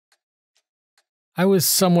I was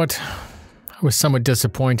somewhat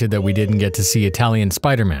disappointed that we didn't get to see Italian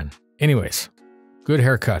Spider-Man. Anyways, good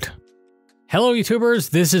haircut. Hello YouTubers,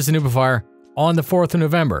 this is the noobifier. On the 4th of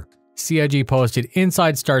November, CIG posted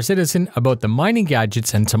Inside starcitizen about the mining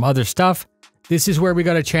gadgets and some other stuff. This is where we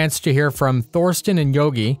got a chance to hear from Thorsten and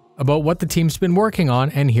Yogi about what the team's been working on,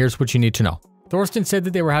 and here's what you need to know. Thorsten said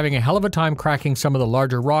that they were having a hell of a time cracking some of the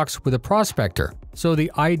larger rocks with a prospector, so the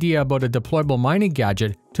idea about a deployable mining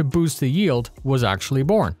gadget to boost the yield was actually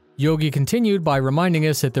born. Yogi continued by reminding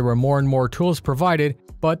us that there were more and more tools provided,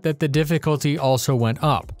 but that the difficulty also went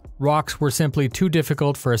up. Rocks were simply too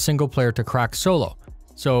difficult for a single player to crack solo,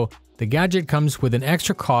 so the gadget comes with an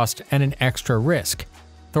extra cost and an extra risk.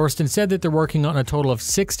 Thorsten said that they're working on a total of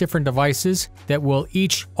 6 different devices that will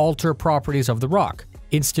each alter properties of the rock.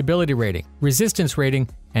 Instability rating, resistance rating,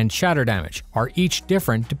 and shatter damage are each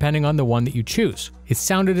different depending on the one that you choose. It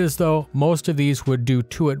sounded as though most of these would do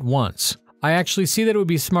 2 at once. I actually see that it would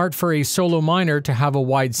be smart for a solo miner to have a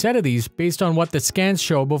wide set of these based on what the scans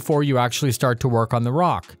show before you actually start to work on the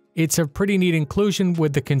rock. It's a pretty neat inclusion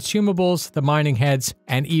with the consumables, the mining heads,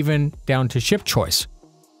 and even down to ship choice.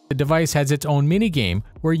 The device has its own minigame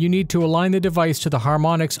where you need to align the device to the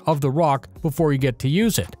harmonics of the rock before you get to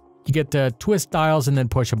use it. You get to twist dials and then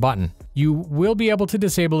push a button. You will be able to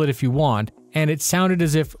disable it if you want, and it sounded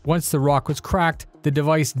as if once the rock was cracked, the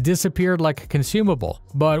device disappeared like a consumable,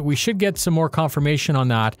 but we should get some more confirmation on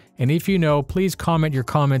that, and if you know, please comment your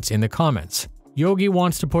comments in the comments. Yogi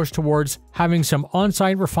wants to push towards having some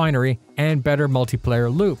on-site refinery and better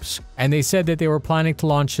multiplayer loops, and they said that they were planning to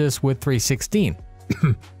launch this with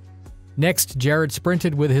 3.16. Next, Jared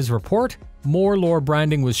sprinted with his report. More lore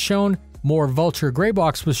branding was shown, more Vulture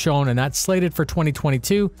Greybox was shown, and that's slated for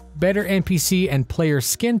 2022. Better NPC and player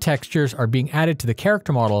skin textures are being added to the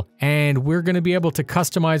character model, and we're going to be able to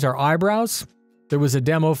customize our eyebrows. There was a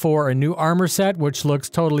demo for a new armor set, which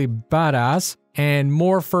looks totally badass, and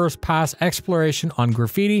more first pass exploration on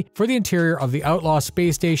graffiti for the interior of the Outlaw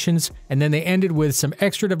space stations, and then they ended with some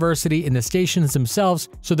extra diversity in the stations themselves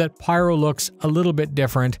so that Pyro looks a little bit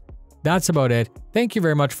different. That's about it. Thank you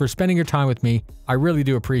very much for spending your time with me. I really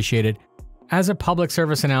do appreciate it. As a public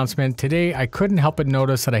service announcement, today I couldn't help but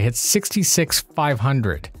notice that I hit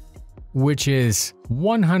 66,500, which is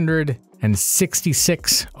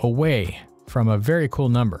 166 away from a very cool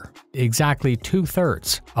number, exactly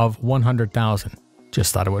 2/3 of 100,000.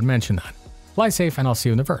 Just thought I would mention that. Fly safe, and I'll see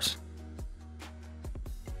you in the verse.